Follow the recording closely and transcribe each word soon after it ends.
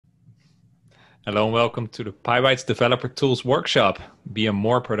Hello and welcome to the PyBites Developer Tools Workshop. Be a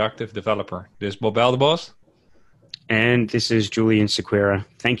more productive developer. This is Bob Eldebos. And this is Julian Sequeira.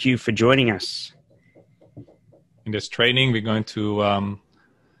 Thank you for joining us. In this training, we're going to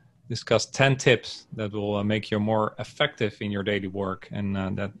discuss 10 tips that will make you more effective in your daily work and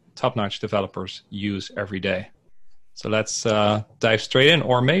that top-notch developers use every day. So let's dive straight in,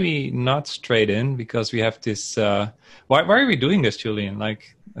 or maybe not straight in, because we have this... why are we doing this, Julian? I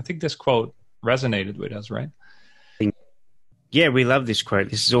think this quote resonated with us, right? Yeah, we love this quote.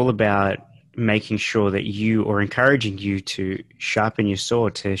 This is all about making sure that you, or encouraging you to sharpen your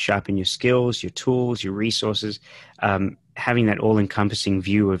sword, to sharpen your skills, your tools, your resources, having that all-encompassing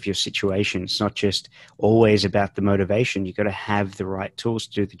view of your situation. It's not just always about the motivation. You've got to have the right tools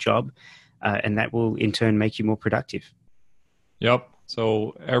to do the job, and that will in turn make you more productive. Yep.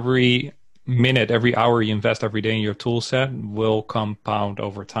 So every minute, every hour you invest every day in your tool set will compound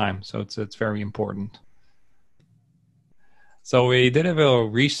over time. So it's very important. So we did a little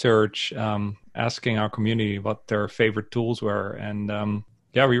research asking our community what their favorite tools were. And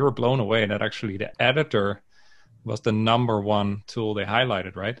we were blown away that actually the editor was the #1 tool they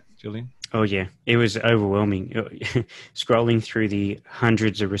highlighted, right, Julian? Oh, yeah. It was overwhelming. Scrolling through the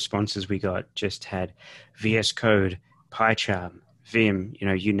hundreds of responses we got, just had VS Code, PyCharm, Vim,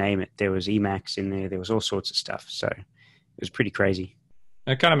 you name it. There was Emacs in there. There was all sorts of stuff. So it was pretty crazy.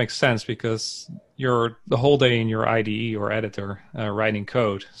 It kind of makes sense because you're the whole day in your IDE or editor writing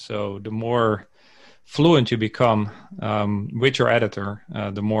code. So the more fluent you become with your editor,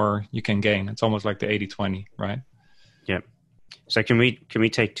 the more you can gain. It's almost like the 80-20, right? Yep. So can we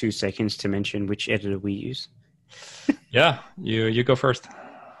take 2 seconds to mention which editor we use? Yeah, you go first.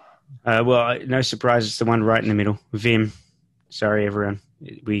 Well, no surprise, it's the one right in the middle, Vim. Sorry, everyone.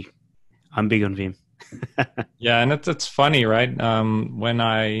 I'm big on Vim. Yeah, and it's funny, right? When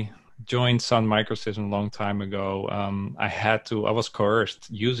I joined Sun Microsystems a long time ago, I was coerced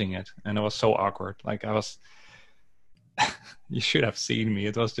using it, and it was so awkward. You should have seen me.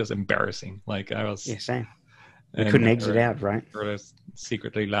 It was just embarrassing. Yeah, same. You couldn't exit out, right? Or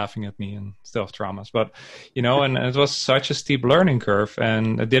secretly laughing at me and still have traumas. But, and it was such a steep learning curve,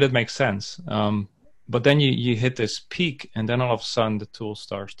 and it didn't make sense. But then you hit this peak, and then all of a sudden the tool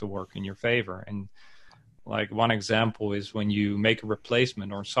starts to work in your favor. And like one example is when you make a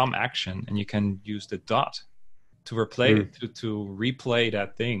replacement or some action, and you can use the dot to replay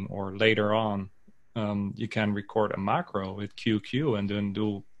that thing, or later on you can record a macro with QQ and then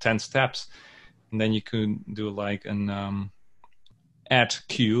do 10 steps. And then you could do like an add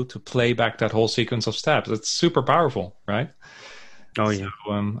queue to play back that whole sequence of steps. It's super powerful, right? Oh, yeah.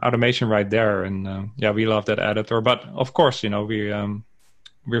 So, automation right there. And we love that editor. But of course,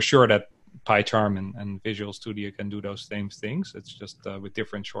 we're sure that PyCharm and Visual Studio can do those same things. It's just with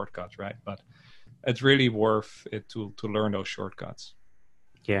different shortcuts, right? But it's really worth it to learn those shortcuts.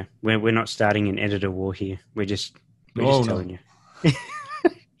 Yeah, we're not starting an editor war here. We're just telling you.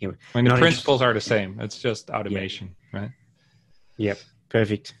 The principles are the same. It's just automation, right? Yep,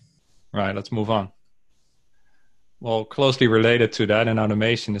 perfect. Right, let's move on. Well, closely related to that in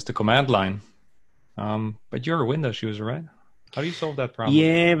automation is the command line. But you're a Windows user, right? How do you solve that problem?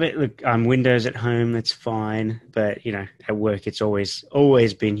 Yeah, but look, I'm Windows at home. That's fine. But, at work, it's always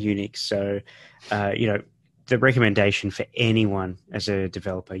been Unix. So, the recommendation for anyone as a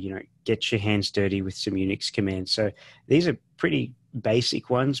developer, get your hands dirty with some Unix commands. So these are pretty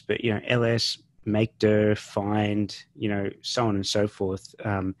basic ones, but, ls, make dir, find, so on and so forth.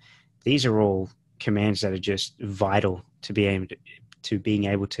 These are all commands that are just vital to being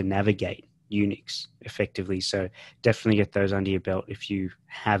able to navigate Unix effectively. So definitely get those under your belt if you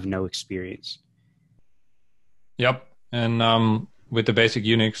have no experience. Yep. And with the basic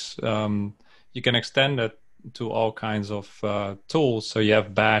Unix, you can extend it to all kinds of tools. So you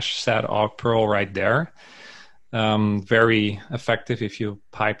have bash, set, awk, perl right there. Very effective if you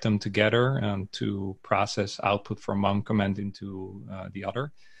pipe them together to process output from one command into the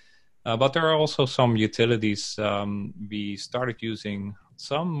other. But there are also some utilities we started using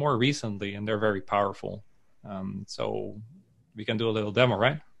some more recently, and they're very powerful. So we can do a little demo,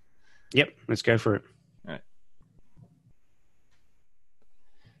 right? Yep, let's go for it. All right.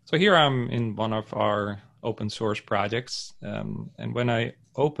 So here I'm in one of our open source projects. And when I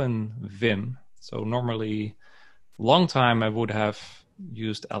open Vim, so normally long time I would have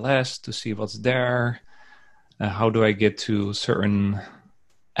used ls to see what's there. How do I get to certain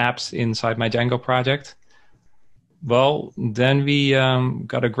apps inside my Django project? Well, then we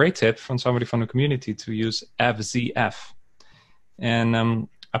got a great tip from somebody from the community to use fzf. And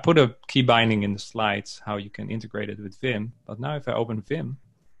I put a key binding in the slides how you can integrate it with Vim. But now if I open Vim,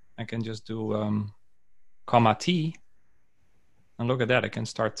 I can just do comma T, and look at that. I can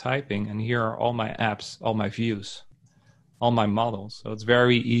start typing, and here are all my apps, all my views, all my models. So it's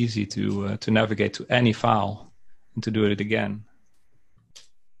very easy to navigate to any file and to do it again.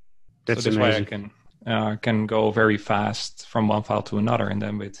 That's so this amazing. way I can go very fast from one file to another, and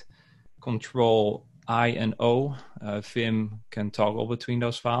then with Control I and O, Vim can toggle between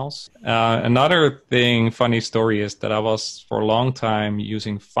those files. Another thing, funny story, is that I was for a long time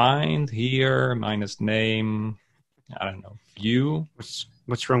using find here minus name, I don't know, view.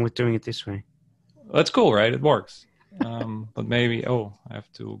 What's wrong with doing it this way? That's cool, right? It works. But maybe, I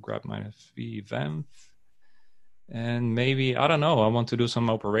have to grab minus v vemp. And maybe, I don't know, I want to do some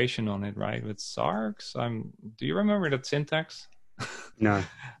operation on it, right? With sargs. Do you remember that syntax? No.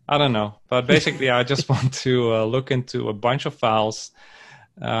 I don't know. But basically, I just want to look into a bunch of files,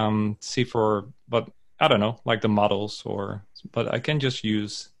 see but I don't know, like the models, but I can just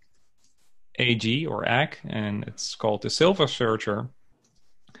use AG or AG, and it's called the Silver Searcher,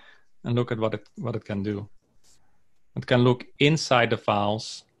 and look at what it can do. It can look inside the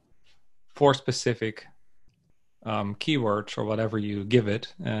files for specific keywords or whatever you give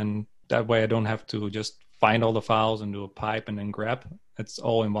it, and that way I don't have to just find all the files and do a pipe and then grab. It's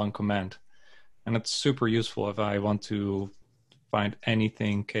all in one command, and it's super useful if I want to find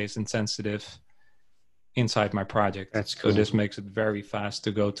anything case insensitive inside my project. That's cool. So this makes it very fast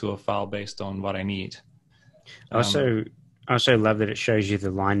to go to a file based on what I need. I also love that it shows you the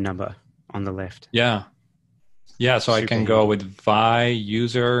line number on the left. Yeah, so I can go with vi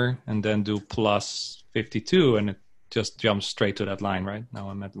user and then do plus 52, and it just jumps straight to that line, right? Now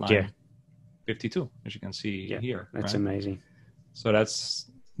I'm at line 52, as you can see here. That's right? amazing. So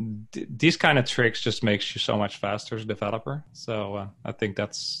these kind of tricks just makes you so much faster as a developer. So I think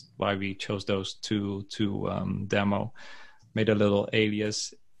that's why we chose those two to demo. Made a little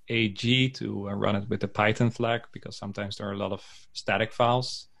alias AG to run it with the Python flag, because sometimes there are a lot of static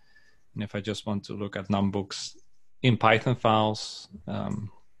files. And if I just want to look at numbooks in Python files,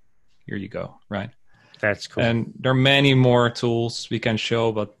 here you go, right? That's cool. And there are many more tools we can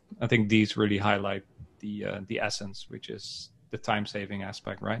show, but I think these really highlight the essence, which is the time-saving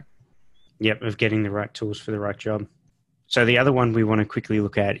aspect, right? Yep, of getting the right tools for the right job. So the other one we want to quickly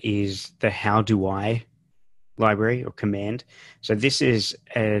look at is the How Do I library or command. So this is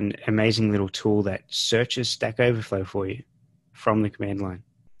an amazing little tool that searches Stack Overflow for you from the command line.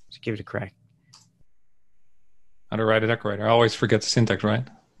 So give it a crack. How to write a decorator. I always forget the syntax, right?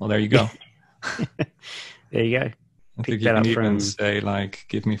 Well, there you go. There you go. I think you can even say, like,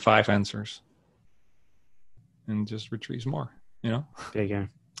 give me 5 answers and just retrieves more, There you go.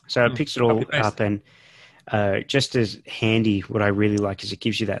 So it picks it all up, and just as handy, what I really like is it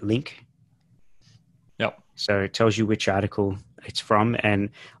gives you that link. Yep. So it tells you which article it's from, and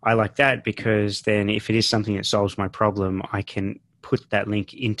I like that because then if it is something that solves my problem, I can put that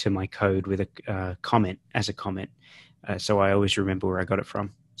link into my code with a comment as a comment. So I always remember where I got it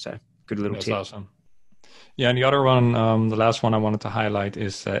from. So good little tip. That's awesome. Yeah, and the other one, the last one I wanted to highlight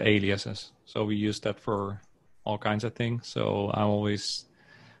is aliases. So we use that for all kinds of things. So I'm always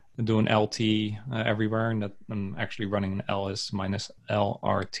doing LT everywhere, and that I'm actually running an ls minus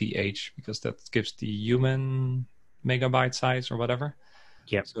LRTH because that gives the human megabyte size or whatever.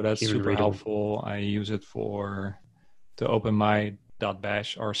 Yep. So that's super helpful. I use it to open my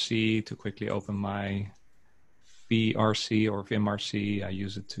 .bash RC, to quickly open my VRC or vimRC. I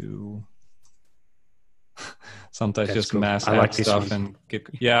use it to sometimes That's just cool. mass I add like stuff and Git.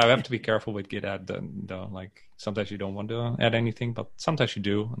 Yeah, I have to be careful with Git add though. Like sometimes you don't want to add anything, but sometimes you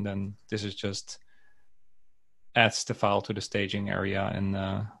do. And then this is just adds the file to the staging area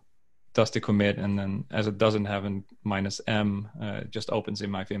and does the commit. And then as it doesn't have a -m, it just opens in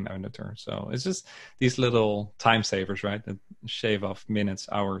my Vim editor. So it's just these little time savers, right? That shave off minutes,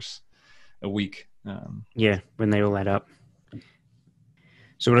 hours a week. When they all add up.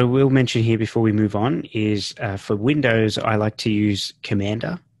 So what I will mention here before we move on is for Windows, I like to use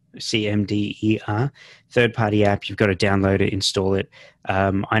Commander, CMDER, third-party app. You've got to download it, install it.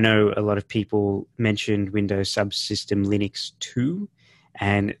 I know a lot of people mentioned Windows Subsystem Linux 2,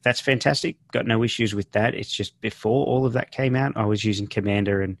 and that's fantastic. Got no issues with that. It's just before all of that came out, I was using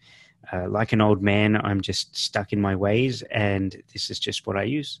Commander, and like an old man, I'm just stuck in my ways, and this is just what I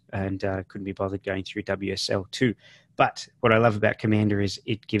use, and couldn't be bothered going through WSL2. But what I love about Commander is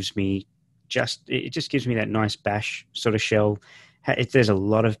it just gives me that nice bash sort of shell. There's a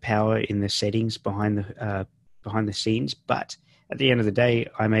lot of power in the settings behind the scenes, but at the end of the day,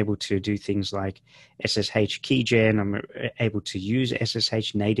 I'm able to do things like SSH keygen. I'm able to use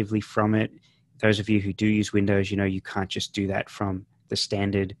SSH natively from it. Those of you who do use Windows, you can't just do that from the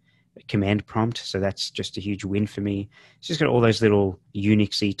standard command prompt. So that's just a huge win for me. It's just got all those little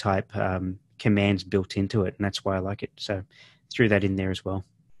Unixy type commands built into it, and that's why I like it. So threw that in there as well.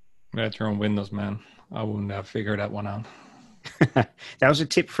 That's your own Windows, man. I wouldn't have figured that one out. That was a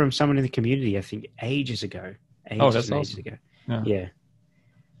tip from someone in the community, I think, ages ago. That's awesome. Yeah.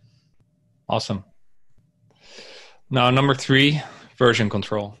 Awesome. Now, number 3, version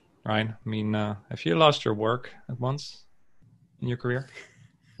control, right? I mean, have you lost your work at once in your career?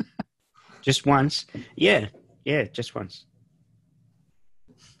 Just once. Yeah, just once.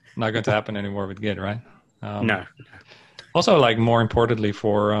 Not going to happen anymore with Git, right? No. Also, like, more importantly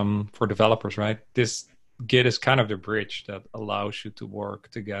for developers, right? This Git is kind of the bridge that allows you to work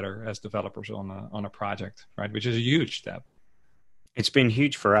together as developers on a project, right? Which is a huge step. It's been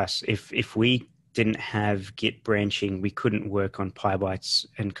huge for us. If we didn't have Git branching, we couldn't work on PyBites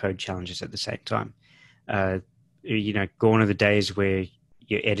and code challenges at the same time. Gone are the days where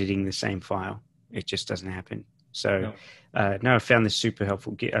you're editing the same file. It just doesn't happen. So, no, I found this super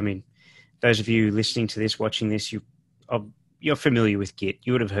helpful. I mean, those of you listening to this, watching this, you're familiar with Git.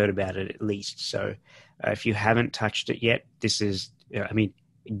 You would have heard about it at least. So if you haven't touched it yet, this is,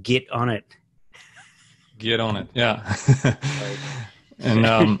 get on it. Get on it, yeah.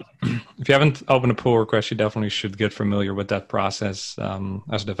 And if you haven't opened a pull request, you definitely should get familiar with that process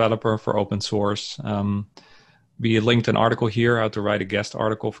as a developer for open source. We linked an article here, how to write a guest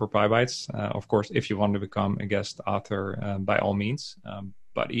article for PyBites. Of course, if you want to become a guest author, by all means.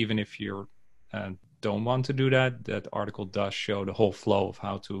 But even if you don't want to do that, that article does show the whole flow of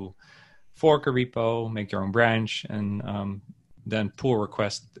how to fork a repo, make your own branch, and then pull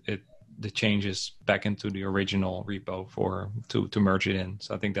request the changes back into the original repo to merge it in.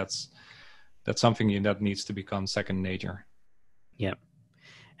 So I think that's something that needs to become second nature. Yeah.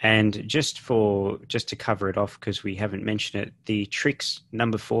 And just to cover it off, because we haven't mentioned it, the tricks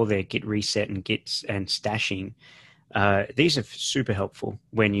number 4 there, git reset and git and stashing, these are super helpful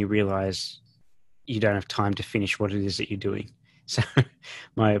when you realize you don't have time to finish what it is that you're doing. So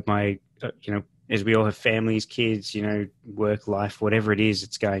my as we all have families, kids, work, life, whatever it is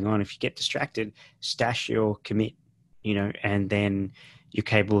that's going on, if you get distracted, stash your commit, and then you're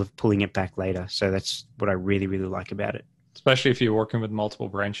capable of pulling it back later. So that's what I really, really like about it. Especially if you're working with multiple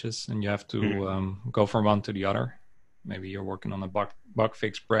branches and you have to go from one to the other. Maybe you're working on a bug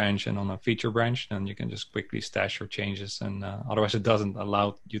fix branch and on a feature branch, then you can just quickly stash your changes. And otherwise it doesn't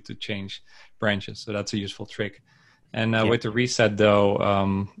allow you to change branches. So that's a useful trick. And with the reset,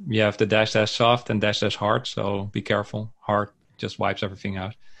 though, you have the -- soft and -- hard. So be careful. Hard just wipes everything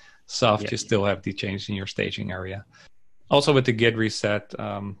out. Soft, you still have the changes in your staging area. Also, with the git reset,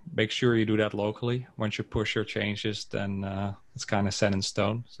 make sure you do that locally. Once you push your changes, then it's kind of set in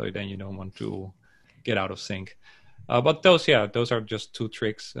stone. So then you don't want to get out of sync. But those are just 2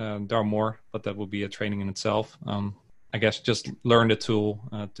 tricks. There are more, but that will be a training in itself. I guess just learn the tool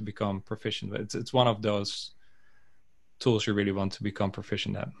to become proficient. It's one of those tools you really want to become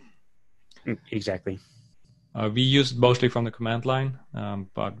proficient at. Exactly. We used mostly from the command line,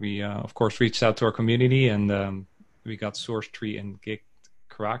 but we, of course, reached out to our community, and we got source tree and Git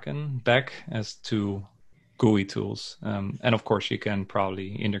Kraken back as 2 GUI tools. And, of course, you can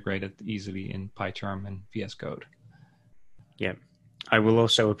probably integrate it easily in PyCharm and VS Code. Yeah. I will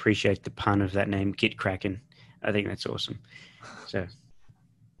also appreciate the pun of that name, Git Kraken. I think that's awesome. So,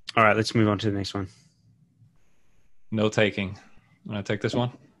 all right, let's move on to the next one. No taking. Want to take this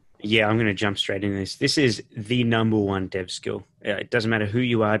one? Yeah, I'm going to jump straight into this. This is the number 1 dev skill. It doesn't matter who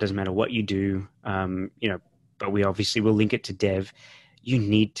you are, doesn't matter what you do, but we obviously will link it to dev. You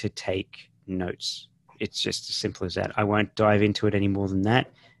need to take notes. It's just as simple as that. I won't dive into it any more than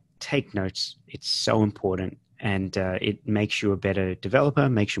that. Take notes. It's so important, and it makes you a better developer,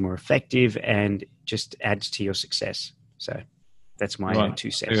 makes you more effective, and just adds to your success. So that's my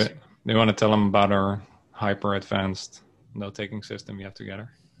 2 cents. Do you want to tell them about our hyper advanced note-taking system you have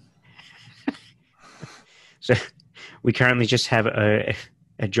together? So we currently just have a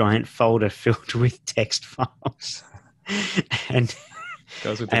giant folder filled with text files, and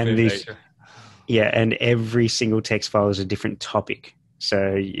goes with the nature. Yeah, and every single text file is a different topic.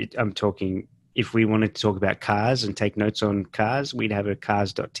 So I'm talking, if we wanted to talk about cars and take notes on cars, we'd have a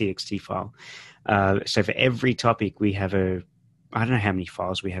cars.txt file. So for every topic, we have I don't know how many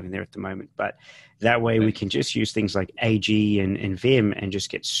files we have in there at the moment, but that way we can just use things like AG and Vim and just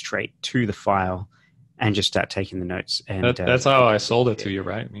get straight to the file and just start taking the notes. And that's how I sold it to you,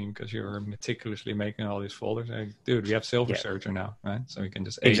 right? I mean, because you're meticulously making all these folders. Dude, we have Silver Surfer now, right? So we can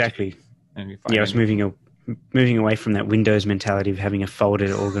just exactly. And we I was moving moving away from that Windows mentality of having a folder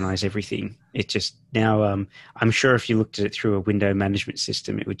to organize everything. It just now, I'm sure if you looked at it through a window management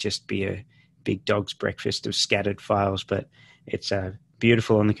system, it would just be a big dog's breakfast of scattered files, but it's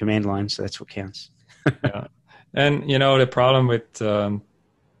beautiful on the command line. So that's what counts. Yeah. And, the problem with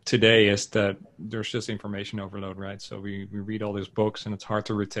today is that there's just information overload, right? So we read all these books and it's hard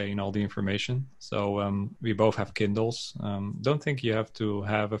to retain all the information. So we both have Kindles. Don't think you have to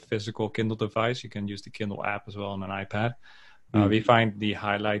have a physical Kindle device. You can use the Kindle app as well on an iPad. We find the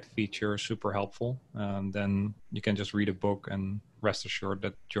highlight feature super helpful. Then you can just read a book and rest assured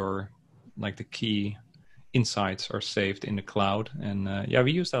that the key insights are saved in the cloud. And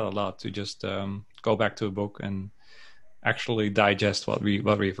we use that a lot to just go back to a book and actually digest what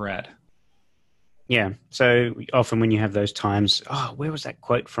we've read. Yeah. So often when you have those times, where was that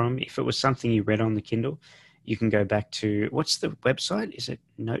quote from? If it was something you read on the Kindle, you can go back to, what's the website? Is it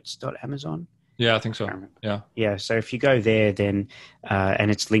notes.amazon? Yeah, I think so. Yeah. Yeah. So if you go there, then, and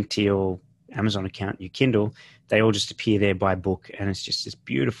it's linked to your Amazon account, your Kindle, they all just appear there by book. And it's just this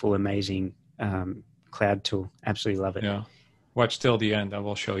beautiful, amazing cloud tool. Absolutely love it. Yeah. Watch till the end. I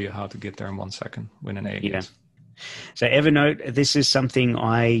will show you how to get there in 1 second with an alias. Yeah. So Evernote, this is something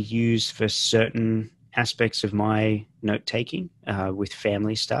I use for certain aspects of my note taking with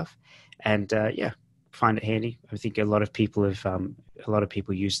family stuff, and find it handy. I think a lot of people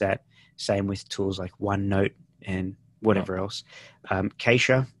use that. Same with tools like OneNote and whatever else.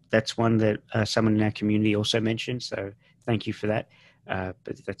 Keisha, that's one that someone in our community also mentioned. So thank you for that.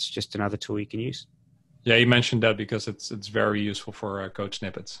 But that's just another tool you can use. Yeah, you mentioned that because it's very useful for code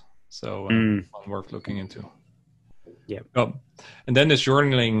snippets. So one worth looking into. Yeah. Oh, and then there's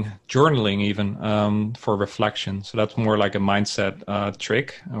journaling even for reflection. So that's more like a mindset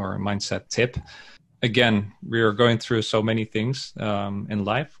trick or a mindset tip. Again, we are going through so many things in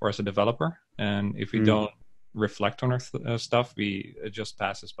life or as a developer. And if we don't reflect on our stuff, it just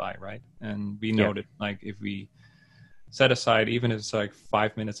passes by, right? And we know that like if we set aside, even if it's like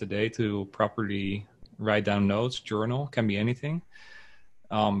 5 minutes a day to properly write down notes, journal, can be anything.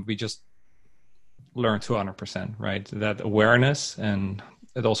 We just learn 200%, right? That awareness, and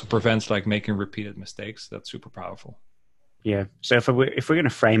it also prevents like making repeated mistakes. That's super powerful. Yeah. So if we're going to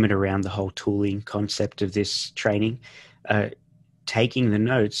frame it around the whole tooling concept of this training, taking the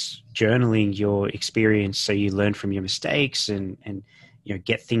notes, journaling your experience, so you learn from your mistakes and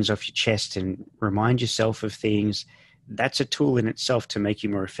get things off your chest and remind yourself of things. That's a tool in itself to make you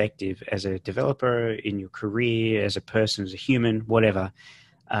more effective as a developer, in your career, as a person, as a human, whatever.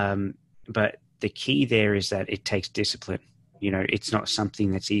 But the key there is that it takes discipline. It's not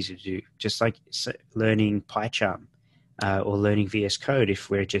something that's easy to do. Just like learning PyCharm or learning VS Code. If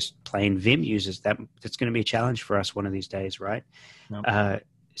we're just plain Vim users, that's going to be a challenge for us one of these days, right? Yep.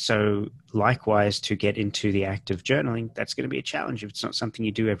 So likewise, to get into the act of journaling, that's going to be a challenge if it's not something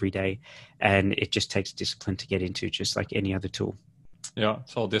you do every day. And it just takes discipline to get into, just like any other tool. Yeah,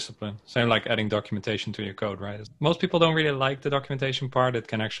 it's all discipline. Same like adding documentation to your code, right? Most people don't really like the documentation part. It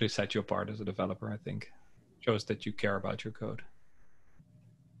can actually set you apart as a developer, I think. Shows that you care about your code.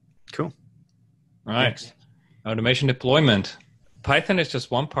 Cool. All right. Next. Automation deployment. Python is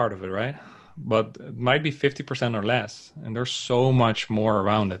just one part of it, right? But it might be 50% or less. And there's so much more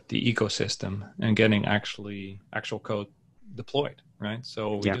around it, the ecosystem, and getting actual code deployed, right?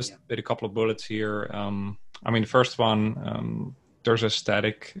 So we just did a couple of bullets here. The first one, there's a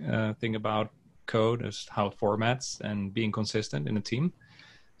static thing about code, is how it formats and being consistent in a team.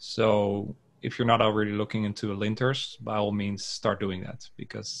 So if you're not already looking into linters, by all means start doing that,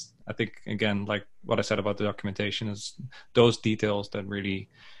 because I think, again, like what I said about the documentation, is those details that really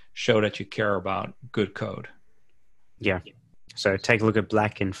show that you care about good code. Yeah. So take a look at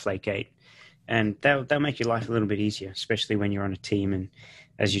Black and Flake 8, and they'll make your life a little bit easier, especially when you're on a team. And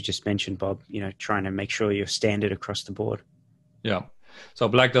as you just mentioned, Bob, trying to make sure you're standard across the board. Yeah. So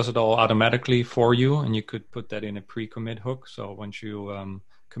Black does it all automatically for you, and you could put that in a pre-commit hook. So once you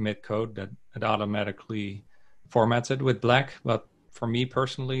commit code, that it automatically formats it with Black. But for me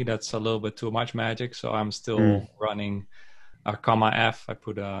personally, that's a little bit too much magic. So I'm still running a .f. I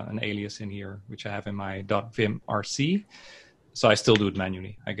put an alias in here, which I have in my .vimrc. So I still do it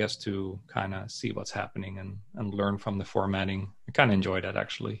manually, I guess, to kind of see what's happening and learn from the formatting. I kind of enjoy that,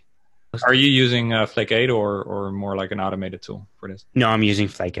 actually. Are you using Flake 8 or more like an automated tool for this? No, I'm using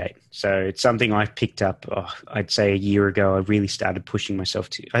Flake 8. So it's something I've picked up, I'd say a year ago. I really started pushing myself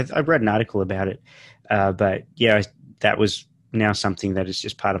to. I read an article about it. But yeah, that was now something that is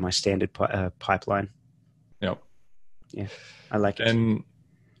just part of my standard pipeline. Yep. Yeah, I like it. And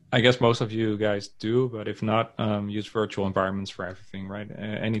I guess most of you guys do, but if not, use virtual environments for everything, right?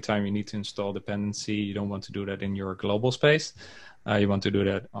 Anytime you need to install dependency, you don't want to do that in your global space. You want to do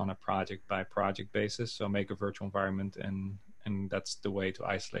that on a project by project basis. So make a virtual environment, and that's the way to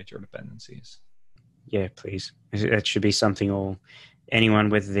isolate your dependencies. Yeah, please. That should be something anyone,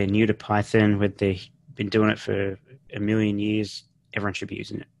 whether they're new to Python, whether they've been doing it for a million years, everyone should be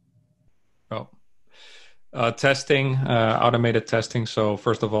using it. Oh. Testing, automated testing. So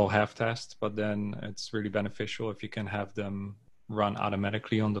first of all, have tests, but then it's really beneficial if you can have them run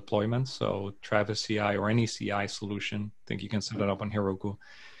automatically on deployments. So Travis CI or any CI solution, I think you can set that up on Heroku,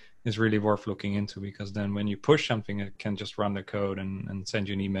 is really worth looking into, because then when you push something, it can just run the code and send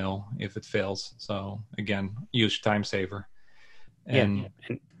you an email if it fails. So again, huge time saver. And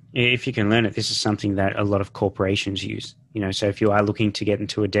if you can learn it, this is something that a lot of corporations use. So if you are looking to get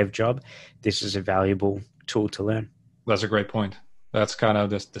into a dev job, this is a valuable tool to learn. That's a great point. That's kind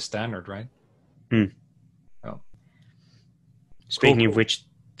of the standard, right? Oh. Speaking of which,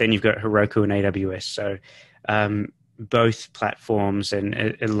 then you've got Heroku and AWS. So both platforms,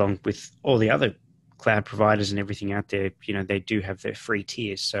 and along with all the other cloud providers and everything out there, they do have their free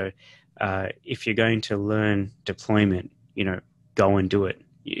tiers. So if you're going to learn deployment, go and do it.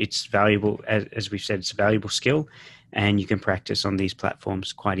 It's valuable, as we've said, it's a valuable skill, and you can practice on these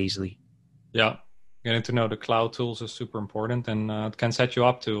platforms quite easily. Yeah. Getting to know the cloud tools is super important, and it can set you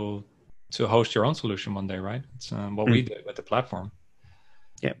up to host your own solution one day, right? It's what we did with the platform.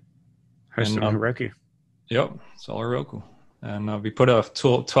 Yep. Hosted on Heroku. Yep. It's all Heroku. And we put a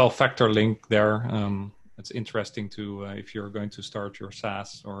 12-factor link there. It's interesting to, if you're going to start your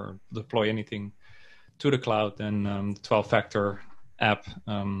SaaS or deploy anything to the cloud, then the 12-factor app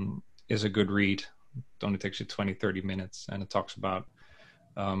is a good read. It only takes you 20, 30 minutes, and it talks about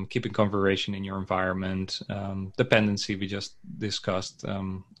keeping configuration in your environment, dependency we just discussed,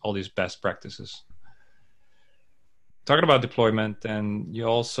 all these best practices. Talking about deployment, and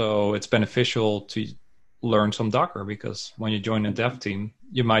it's beneficial to learn some Docker, because when you join a dev team,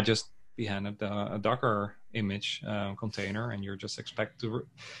 you might just be handed a Docker image container, and you're just expect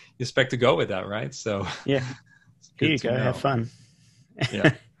to go with that, right? So yeah, here you go, have fun.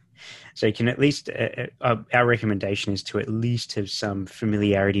 Yeah. So you can at least, our recommendation is to at least have some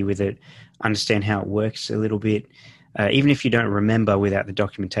familiarity with it, understand how it works a little bit. Even if you don't remember without the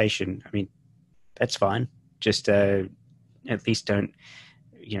documentation, I mean, that's fine. Just at least don't,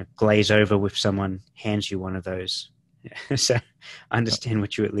 glaze over with someone hands you one of those. So understand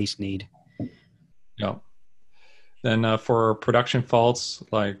what you at least need. Yeah. Then for production faults,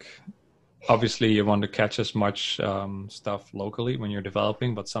 like, obviously, you want to catch as much stuff locally when you're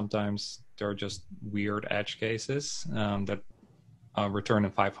developing, but sometimes there are just weird edge cases that return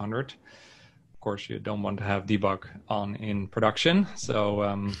in 500. Of course, you don't want to have debug on in production,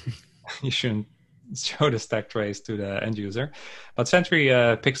 so you shouldn't show the stack trace to the end user. But Sentry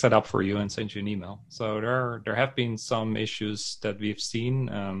picks that up for you and sends you an email. So there have been some issues that we've seen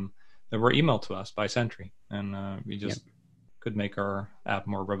that were emailed to us by Sentry, and we just could make our app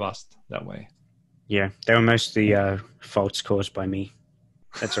more robust that way. Yeah, they were mostly faults caused by me.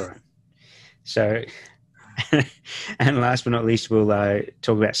 That's all right. So, and last but not least, we'll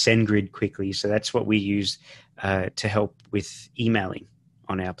talk about SendGrid quickly. So that's what we use to help with emailing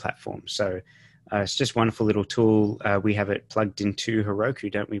on our platform. So it's just a wonderful little tool. We have it plugged into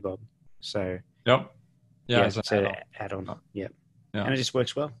Heroku, don't we, Bob? So yep. Yeah, it's an add-on. Oh. Yep. Yeah. And it just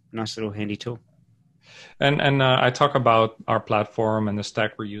works well. Nice little handy tool. And I talk about our platform and the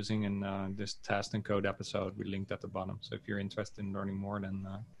stack we're using in this test and code episode. We linked at the bottom. So if you're interested in learning more, then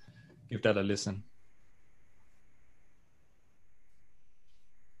give that a listen.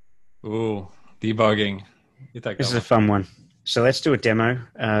 Ooh, debugging. This is a fun one. So let's do a demo.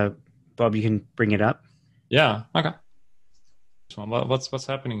 Bob, you can bring it up. Yeah. Okay. So what's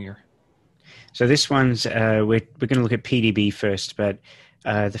happening here? So this one's we're going to look at PDB first, but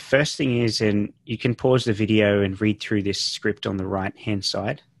the first thing is, and you can pause the video and read through this script on the right-hand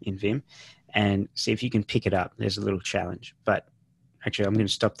side in Vim and see if you can pick it up. There's a little challenge, but actually I'm going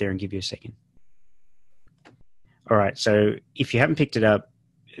to stop there and give you a second. All right, so if you haven't picked it up,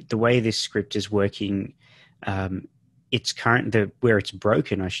 the way this script is working, where it's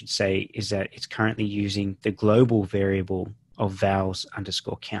broken, I should say, is that it's currently using the global variable of vals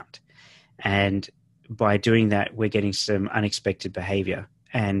 _ count. And by doing that, we're getting some unexpected behavior.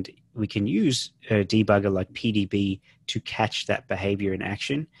 And we can use a debugger like PDB to catch that behavior in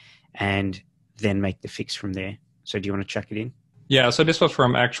action and then make the fix from there. So do you want to chuck it in? Yeah, so this was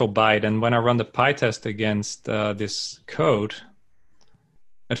from actual byte. And when I run the PyTest against this code,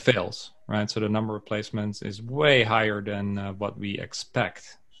 it fails, right? So the number of placements is way higher than what we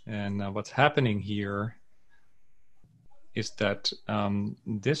expect And what's happening here is that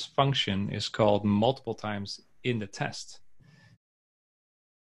this function is called multiple times in the test.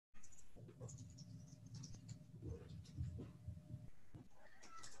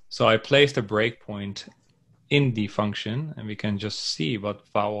 So I placed a breakpoint in the function, and we can just see what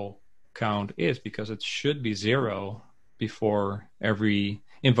vowel count is, because it should be 0 before every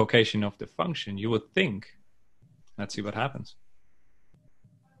invocation of the function, you would think. Let's see what happens.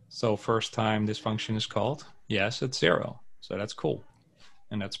 So first time this function is called, yes, it's 0. So that's cool.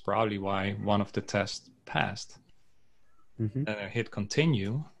 And that's probably why one of the tests passed. Mm-hmm. And I hit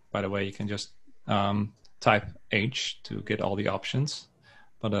continue. By the way, you can just type H to get all the options.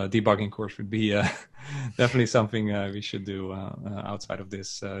 But a debugging course would be definitely something we should do outside of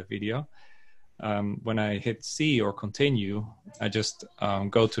this video. When I hit C or continue, I just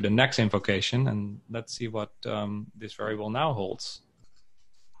go to the next invocation, and let's see what this variable now holds.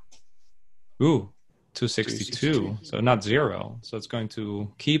 Ooh, 262, so not 0. So it's going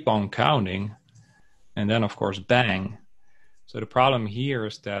to keep on counting, and then of course bang. So the problem here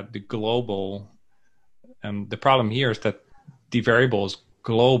is that the variable is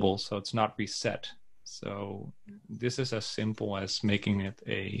global, so it's not reset. So this is as simple as making it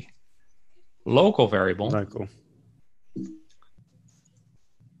a local variable. Local.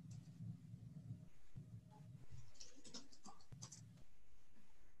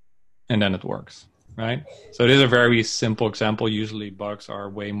 And then it works, right? So it is a very simple example. Usually bugs are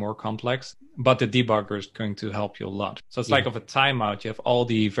way more complex, but the debugger is going to help you a lot. So it's like of a timeout. You have all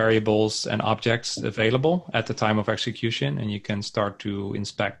the variables and objects available at the time of execution, and you can start to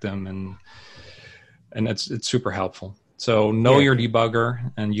inspect them, and it's super helpful. So know your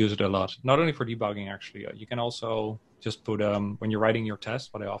debugger and use it a lot. Not only for debugging, actually. You can also just put, when you're writing your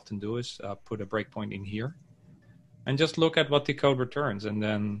test, what I often do is put a breakpoint in here and just look at what the code returns, and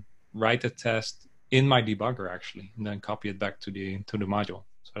then write the test in my debugger, actually, and then copy it back to the module.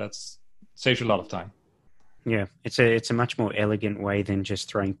 So that's saves you a lot of time. Yeah, it's a much more elegant way than just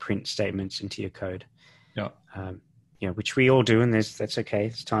throwing print statements into your code. Yeah. Which we all do, and that's okay.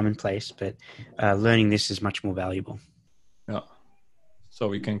 It's time and place, but learning this is much more valuable. Yeah. So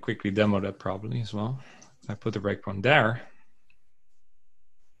we can quickly demo that probably as well. I put the breakpoint there.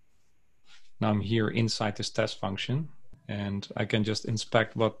 Now I'm here inside this test function, and I can just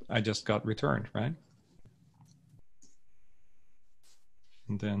inspect what I just got returned, right?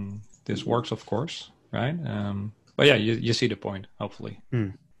 And then this works, of course, right? But yeah, you see the point, hopefully.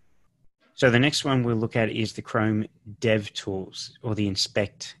 So the next one we'll look at is the Chrome Dev Tools, or the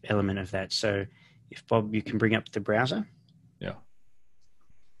inspect element of that. So if Bob, you can bring up the browser. Yeah.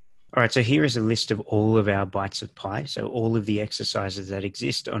 All right, so here is a list of all of our bites of pie. So all of the exercises that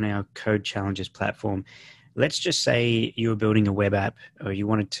exist on our Code Challenges platform. Let's just say you were building a web app, or you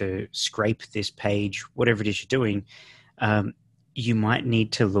wanted to scrape this page, whatever it is you're doing. You might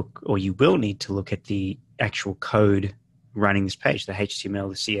need to look, or you will need to look at the actual code running this page, the HTML,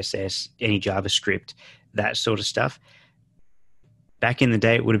 the CSS, any JavaScript, that sort of stuff. Back in the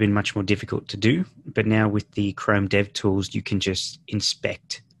day, it would have been much more difficult to do, but now with the Chrome Dev Tools, you can just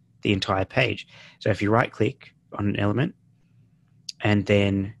inspect the entire page. So if you right-click on an element and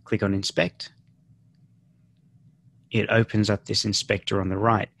then click on Inspect, it opens up this inspector on the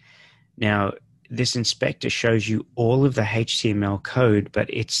right. Now, this inspector shows you all of the HTML code, but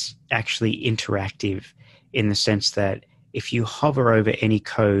it's actually interactive in the sense that if you hover over any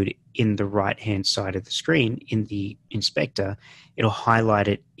code in the right-hand side of the screen in the inspector, it'll highlight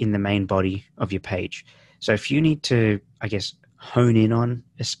it in the main body of your page. So if you need to, I guess, hone in on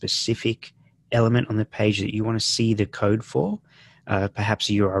a specific element on the page that you want to see the code for, perhaps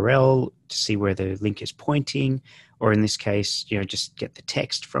a URL to see where the link is pointing, or in this case, just get the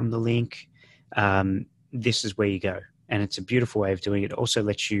text from the link, this is where you go. And it's a beautiful way of doing it. It also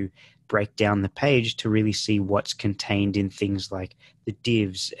lets you break down the page to really see what's contained in things like the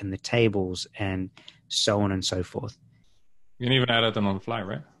divs and the tables and so on and so forth. You can even edit them on the fly,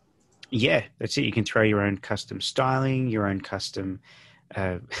 right? Yeah, that's it. You can throw your own custom styling, your own custom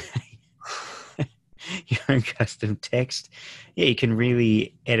your own custom text. Yeah, you can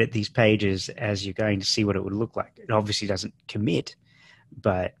really edit these pages as you're going to see what it would look like. It obviously doesn't commit,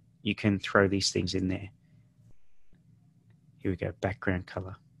 but you can throw these things in there. Here we go, background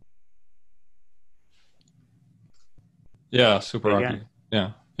color. Yeah, super ugly.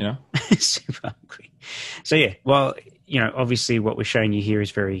 Yeah, super ugly. So yeah, well, obviously what we're showing you here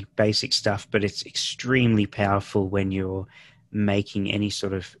is very basic stuff, but it's extremely powerful when you're making any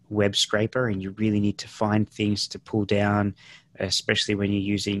sort of web scraper and you really need to find things to pull down, especially when you're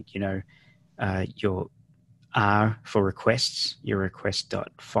using, your R for requests, your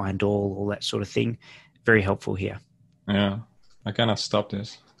request.findAll, all that sort of thing. Very helpful here. Yeah, I cannot stop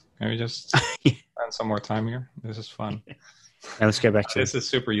this. Can we just spend some more time here? This is fun. Now let's go back to This is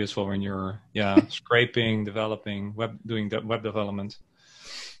super useful when you're scraping, developing, doing web development.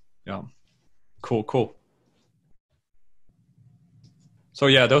 Yeah, cool. So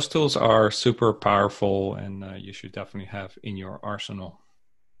yeah, those tools are super powerful, and you should definitely have in your arsenal.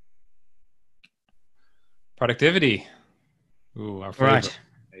 Productivity. Ooh, our favorite. Right.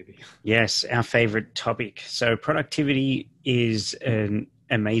 Maybe. Yes, our favorite topic. So productivity is an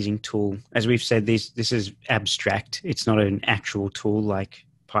amazing tool. As we've said, this is abstract. It's not an actual tool like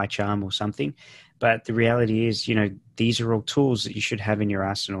PyCharm or something. But the reality is, these are all tools that you should have in your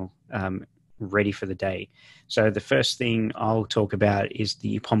arsenal ready for the day. So the first thing I'll talk about is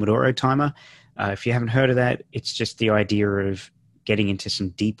the Pomodoro timer. If you haven't heard of that, it's just the idea of getting into some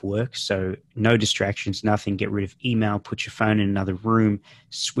deep work. So no distractions, nothing. Get rid of email, put your phone in another room,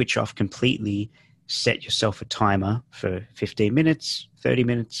 switch off completely, set yourself a timer for 15 minutes, 30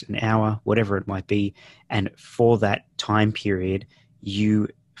 minutes, an hour, whatever it might be. And for that time period, you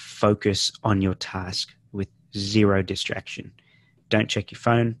focus on your task with zero distraction. Don't check your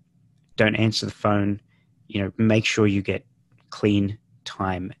phone. Don't answer the phone. Make sure you get clean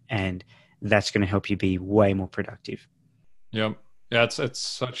time, and that's going to help you be way more productive. Yep. Yeah, it's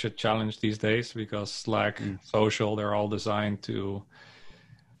such a challenge these days because Slack, social, they're all designed to,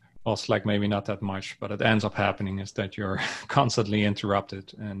 well, Slack maybe not that much, but it ends up happening is that you're constantly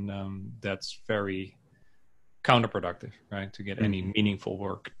interrupted, and that's very counterproductive, right? To get any meaningful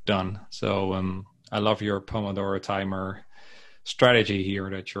work done. So I love your Pomodoro timer strategy here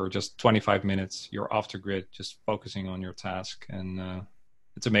that you're just 25 minutes, you're off the grid, just focusing on your task. And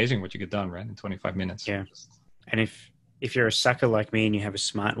it's amazing what you get done, right? In 25 minutes. Yeah. And if you're a sucker like me and you have a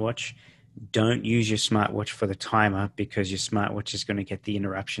smartwatch, don't use your smartwatch for the timer because your smartwatch is going to get the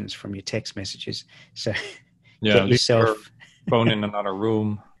interruptions from your text messages. So get yourself your phone in another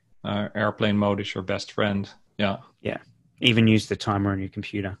room. Airplane mode is your best friend. Yeah. Even use the timer on your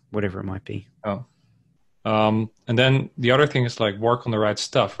computer, whatever it might be. And then the other thing is like work on the right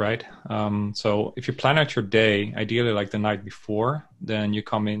stuff, right? So if you plan out your day, ideally like the night before, then you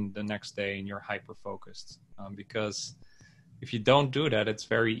come in the next day and you're hyper focused. Because if you don't do that, it's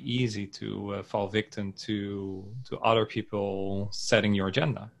very easy to fall victim to other people setting your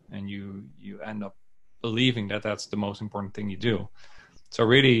agenda, and you end up believing that that's the most important thing you do. So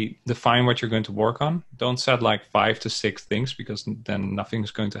really define what you're going to work on. Don't set like 5 to 6 things because then nothing's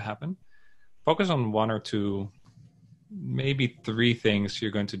going to happen. Focus on 1 or 2, maybe 3 things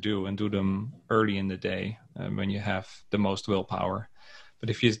you're going to do, and do them early in the day when you have the most willpower. But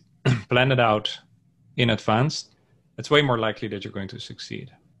if you plan it out in advance, it's way more likely that you're going to succeed.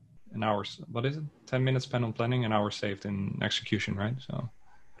 An hour, what is it? 10 minutes spent on planning, an hour saved in execution, right? So,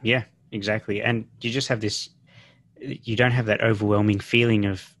 yeah, exactly. And you just have you don't have that overwhelming feeling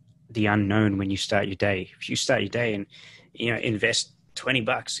of the unknown when you start your day. If you start your day and, invest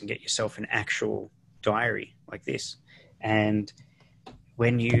 $20 and get yourself an actual diary like this, and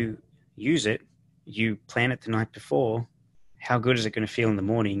when you use it, you plan it the night before, how good is it going to feel in the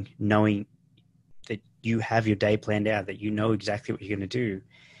morning knowing that you have your day planned out, that you know exactly what you're going to do?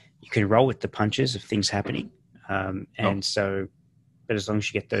 You can roll with the punches of things happening. But as long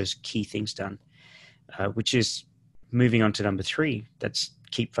as you get those key things done, which is moving on to number 3, that's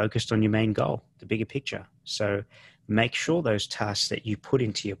keep focused on your main goal, the bigger picture. So make sure those tasks that you put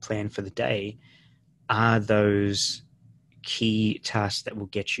into your plan for the day are those key tasks that will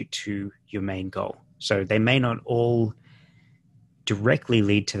get you to your main goal. So they may not all directly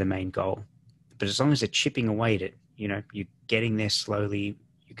lead to the main goal, but as long as they're chipping away at it, you're getting there slowly,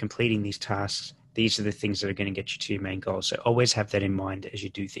 you're completing these tasks, these are the things that are going to get you to your main goal. So always have that in mind as you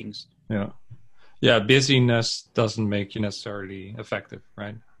do things. Yeah, busyness doesn't make you necessarily effective,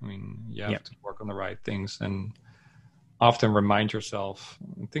 right? I mean, you have to work on the right things and often remind yourself.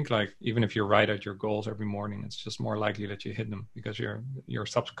 I think like even if you write out your goals every morning, it's just more likely that you hit them because your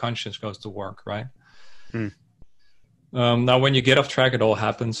subconscious goes to work, right? Now, when you get off track, it all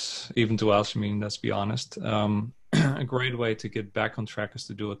happens, even to us. I mean, let's be honest. A great way to get back on track is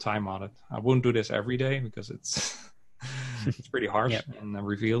to do a time audit. I wouldn't do this every day because it's it's pretty harsh and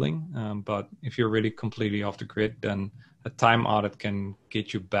revealing. But if you're really completely off the grid, then a time audit can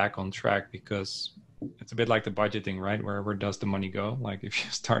get you back on track because it's a bit like the budgeting, right? Where does the money go? Like if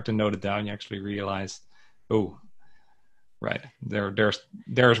you start to note it down, you actually realize, oh, right, there's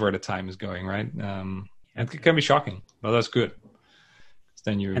where the time is going, right? It can be shocking, but that's good.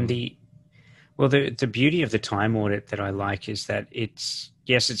 Then you the beauty of the time audit that I like is that it's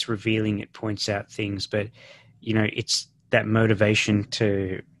revealing, it points out things, but it's that motivation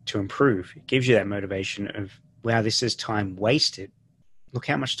to improve. It gives you that motivation of, wow, this is time wasted. Look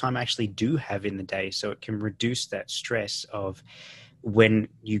how much time I actually do have in the day. So it can reduce that stress of when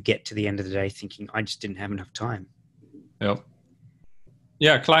you get to the end of the day thinking, I just didn't have enough time. Yep.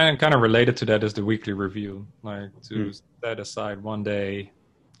 Yeah, kind of related to that is the weekly review. Like to set aside one day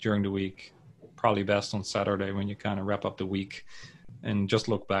during the week, probably best on Saturday when you kind of wrap up the week, and just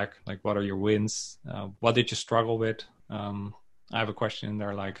look back. Like, what are your wins? What did you struggle with? I have a question in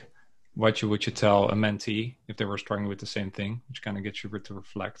there, like, would you tell a mentee if they were struggling with the same thing, which kind of gets you to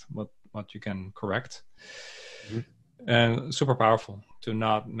reflect what you can correct. And super powerful to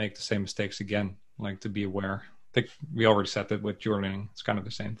not make the same mistakes again, like to be aware. I think we already said that with journaling. It's kind of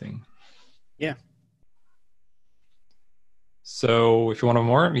the same thing. Yeah. So if you want to know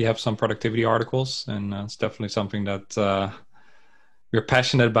more, we have some productivity articles, and it's definitely something that we're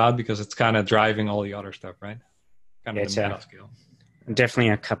passionate about because it's kind of driving all the other stuff, right? Kind of the meta skill. Definitely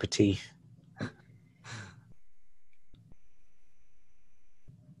a cup of tea.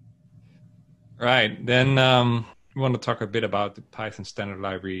 Right. Then we want to talk a bit about the Python standard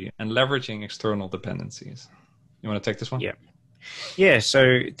library and leveraging external dependencies. You want to take this one? Yeah. Yeah.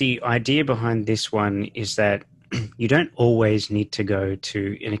 So the idea behind this one is that you don't always need to go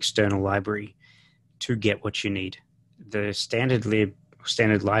to an external library to get what you need. The standard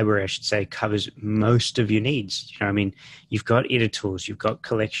library, I should say, covers most of your needs. You've got editor tools, you've got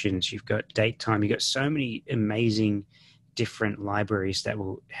collections, you've got datetime, you've got so many amazing different libraries that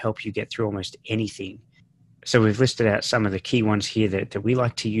will help you get through almost anything. So we've listed out some of the key ones here that we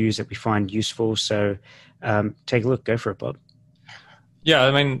like to use, that we find useful. So take a look, go for it, Bob.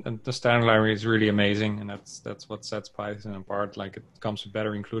 Yeah, the standard library is really amazing, and that's what sets Python apart. Like, it comes with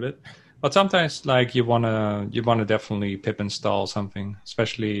better included. But sometimes, like, you wanna definitely pip install something,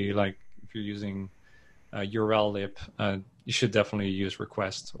 especially like if you're using URL lib. You should definitely use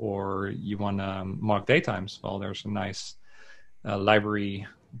request, or you wanna mark datetimes. Well, there's a nice library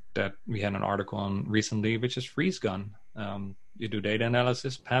that we had an article on recently, which is FreezeGun. You do data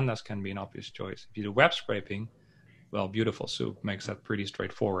analysis, pandas can be an obvious choice. If you do web scraping, well, Beautiful Soup makes that pretty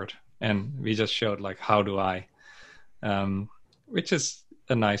straightforward. And we just showed, like, how do I, which is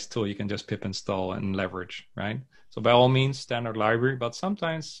a nice tool you can just pip install and leverage, right? So by all means, standard library, but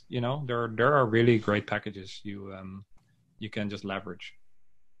sometimes, there are really great packages you can just leverage.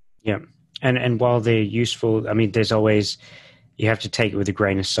 Yeah. And while they're useful, there's always, you have to take it with a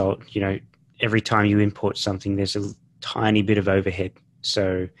grain of salt. Every time you import something, there's a tiny bit of overhead.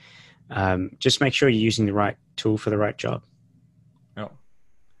 So just make sure you're using the right tool for the right job. Yeah.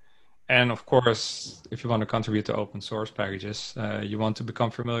 And of course, if you want to contribute to open source packages, you want to become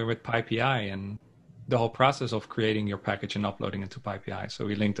familiar with PyPI and the whole process of creating your package and uploading it to PyPI. So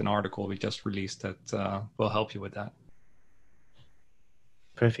we linked an article we just released that will help you with that.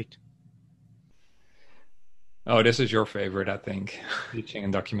 Perfect. Oh, this is your favorite, I think, teaching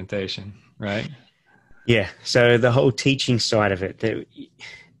and documentation, right? Yeah. So the whole teaching side of it,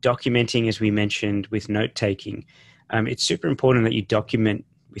 documenting, as we mentioned, with note-taking, it's super important that you document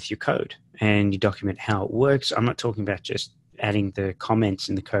with your code and you document how it works. I'm not talking about just adding the comments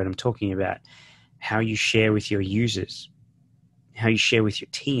in the code. I'm talking about how you share with your users, how you share with your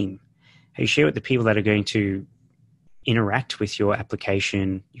team, how you share with the people that are going to interact with your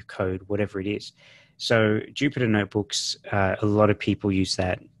application, your code, whatever it is. So Jupyter Notebooks, a lot of people use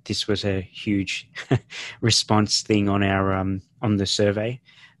that. This was a huge response thing on our on the survey.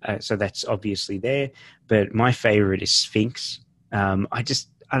 So that's obviously there. But my favorite is Sphinx. I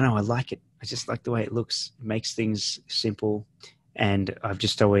don't know, I like it. I just like the way it looks. It makes things simple. And I've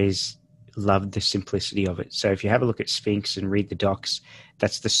just always loved the simplicity of it. So if you have a look at Sphinx and read the docs,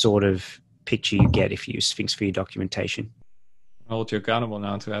 that's the sort of picture you get if you use Sphinx for your documentation. I'll hold you accountable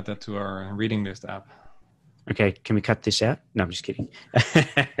now to add that to our reading list app. Okay, can we cut this out? No, I'm just kidding.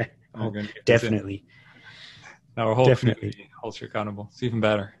 Definitely. Now our whole community holds you accountable. It's even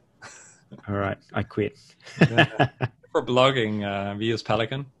better. All right, I quit. For blogging, we use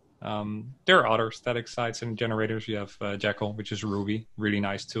Pelican. There are other static sites and generators. We have Jekyll, which is Ruby, really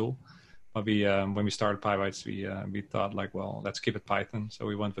nice tool. But when we started PyBites, we thought, like, well, let's keep it Python. So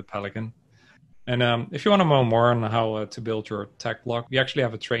we went with Pelican. And if you want to know more on how to build your tech blog, we actually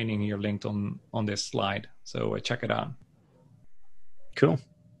have a training here linked on this slide. So check it out. Cool.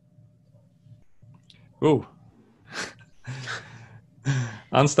 Ooh.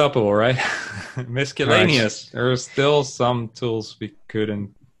 Unstoppable, right? Miscellaneous. Right. There are still some tools we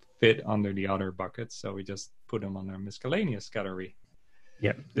couldn't fit under the other buckets, so we just put them on our miscellaneous category.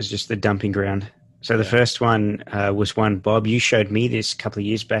 Yep, there's just the dumping ground. So the first one was one, Bob, you showed me this a couple of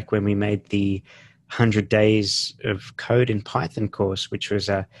years back when we made the 100 Days of Code in Python course, which was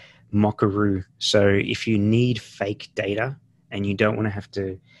a mockaroo. So if you need fake data and you don't want to have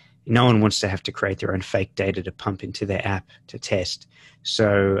to, no one wants to have to create their own fake data to pump into their app to test.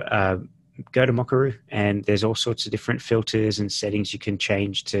 So go to Mockaroo, and there's all sorts of different filters and settings you can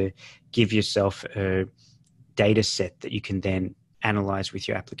change to give yourself a data set that you can then analyze with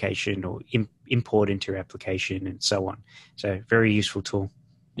your application or import into your application and so on. So very useful tool.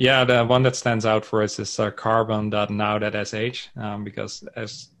 Yeah, the one that stands out for us is carbon.now.sh, because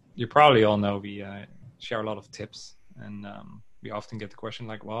as you probably all know, we share a lot of tips, and we often get the question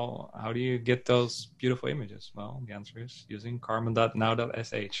like, well, how do you get those beautiful images? Well, the answer is using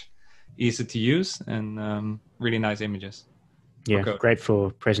carbon.now.sh. Easy to use and really nice images. Yeah, great for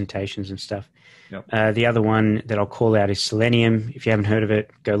presentations and stuff. Yep. The other one that I'll call out is Selenium. If you haven't heard of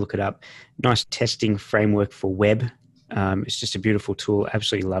it, go look it up. Nice testing framework for web. It's just a beautiful tool.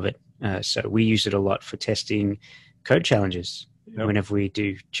 Absolutely love it. So we use it a lot for testing code challenges. Yep. Whenever we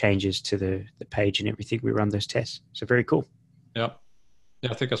do changes to the page and everything, we run those tests. So very cool. Yep.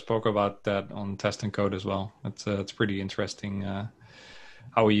 Yeah, I think I spoke about that on Test and Code as well. It's pretty interesting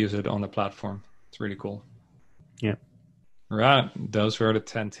how we use it on the platform. It's really cool. Yeah. Right. Those were the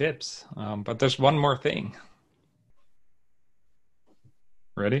 10 tips. But there's one more thing.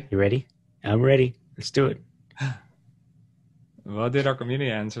 Ready? You ready? I'm ready. Let's do it. What did our community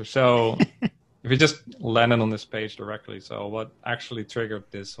answer? So if we just landed on this page directly, so what actually triggered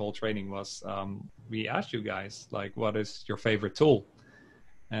this whole training was we asked you guys, like, what is your favorite tool?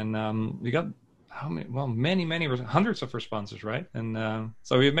 And we got how many? Well, many, hundreds of responses, right? And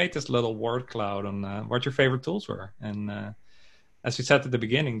so we made this little word cloud on what your favorite tools were. And as we said at the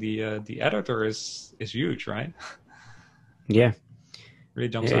beginning, the editor is huge, right? Yeah. Really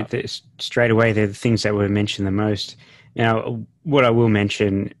jumps out. Straight away, they're the things that were mentioned the most. Now, what I will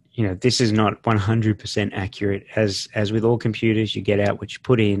mention, this is not 100% accurate. As with all computers, you get out what you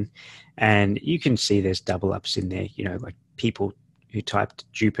put in, and you can see there's double ups in there. Like people who typed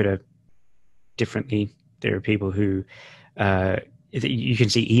Jupyter differently. There are people who you can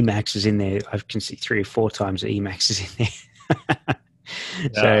see Emacs is in there. I can see 3 or 4 times that Emacs is in there.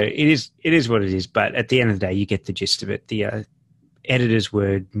 Yeah. So it is what it is. But at the end of the day, you get the gist of it. The editors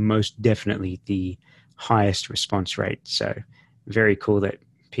were most definitely the highest response rate. So very cool that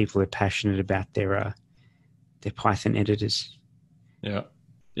people are passionate about their Python editors. Yeah.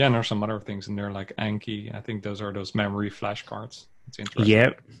 Yeah, and there's some other things in there like Anki. I think those are those memory flashcards. It's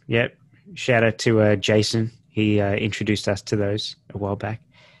interesting. Yep. Shout out to Jason. He introduced us to those a while back.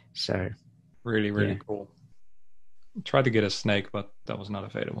 So really cool. Tried to get a snake, but that was not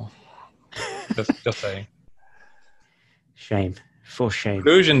available. just saying. Shame. For shame.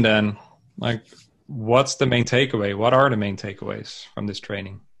 Conclusion then. Like, what's the main takeaway? What are the main takeaways from this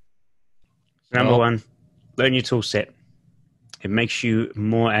training? Number one, learn your tool set. It makes you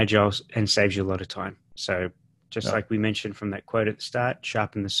more agile and saves you a lot of time. So just like we mentioned from that quote at the start,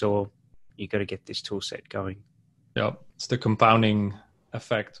 sharpen the saw. You got to get this tool set going. Yep. It's the compounding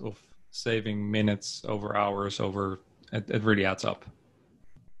effect of saving minutes over hours over, it really adds up.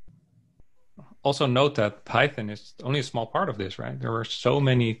 Also note that Python is only a small part of this, right? There are so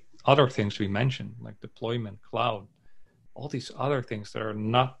many other things we mentioned, like deployment, cloud, all these other things that are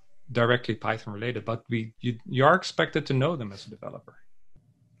not directly Python related, but you are expected to know them as a developer.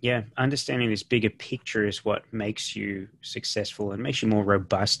 Yeah, understanding this bigger picture is what makes you successful and makes you more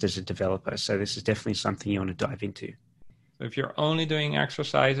robust as a developer. So this is definitely something you want to dive into. So if you're only doing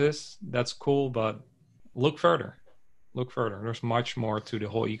exercises, that's cool, but look further. There's much more to the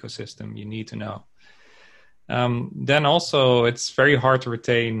whole ecosystem you need to know. Then also, it's very hard to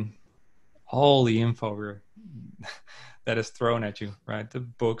retain all the info that is thrown at you, right? The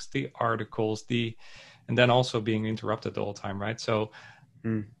books, the articles, and then also being interrupted the whole time, right? So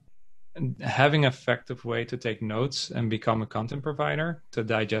having an effective way to take notes and become a content provider to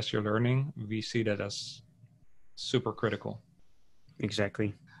digest your learning, we see that as super critical.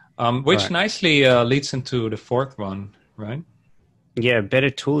 Exactly. Which nicely leads into the fourth one, right? Yeah,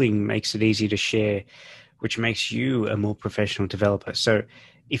 better tooling makes it easy to share, which makes you a more professional developer. So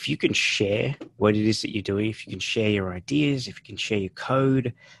if you can share what it is that you're doing, if you can share your ideas, if you can share your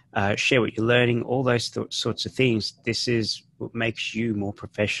code, share what you're learning, all those sorts of things, this is what makes you more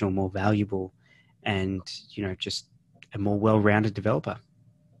professional, more valuable, and, just a more well-rounded developer.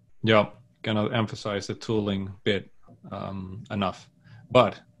 Yeah, cannot emphasize the tooling bit enough.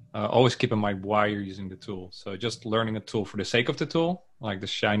 But always keep in mind why you're using the tool. So just learning a tool for the sake of the tool, like the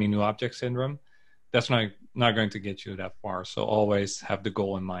shiny new object syndrome, that's not going to get you that far. So always have the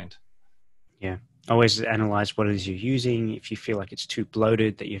goal in mind. Yeah. Always analyze what it is you're using. If you feel like it's too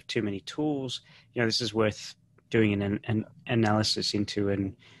bloated, that you have too many tools, this is worth doing an analysis into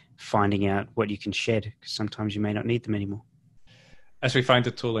and finding out what you can shed, because sometimes you may not need them anymore. As we find the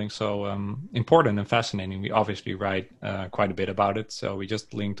tooling so important and fascinating, we obviously write quite a bit about it. So we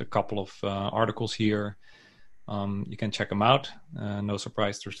just linked a couple of articles here. You can check them out. No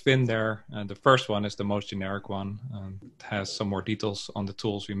surprise, there's Finn there. The first one is the most generic one. It has some more details on the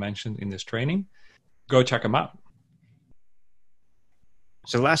tools we mentioned in this training. Go check them out.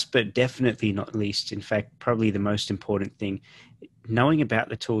 So last but definitely not least, in fact, probably the most important thing, knowing about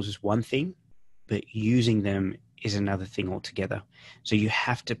the tools is one thing, but using them is another thing altogether. So you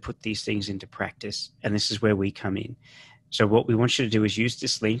have to put these things into practice, and this is where we come in. So what we want you to do is use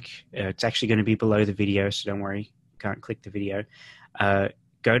this link. It's actually going to be below the video, so don't worry, you can't click the video.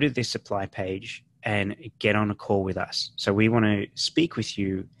 Go to this supply page and get on a call with us. So we want to speak with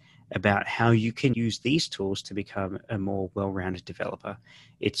you about how you can use these tools to become a more well-rounded developer.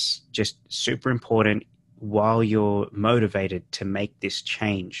 It's just super important while you're motivated to make this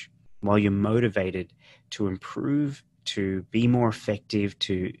change, while you're motivated to improve, to be more effective,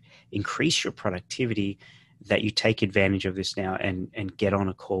 to increase your productivity, that you take advantage of this now and get on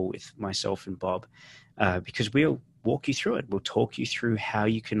a call with myself and Bob, because we'll walk you through it. We'll talk you through how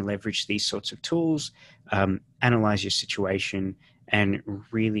you can leverage these sorts of tools, analyze your situation, and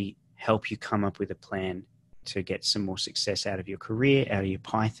really help you come up with a plan to get some more success out of your career, out of your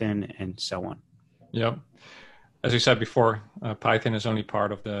Python, and so on. Yep. As you said before, Python is only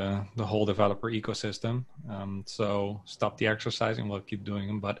part of the whole developer ecosystem. So stop the exercising, we'll keep doing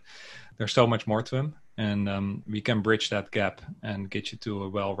them, but there's so much more to them. And we can bridge that gap and get you to a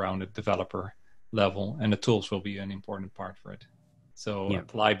well-rounded developer level. And the tools will be an important part for it. So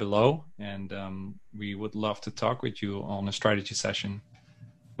apply below, and we would love to talk with you on a strategy session,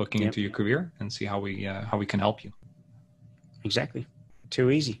 looking into your career and see how we can help you. Exactly.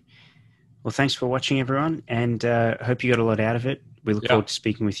 Too easy. Well, thanks for watching, everyone, and hope you got a lot out of it. We look forward to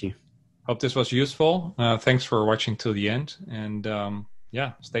speaking with you. Hope this was useful. Thanks for watching till the end, and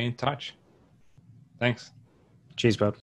stay in touch. Thanks. Cheers, Bob.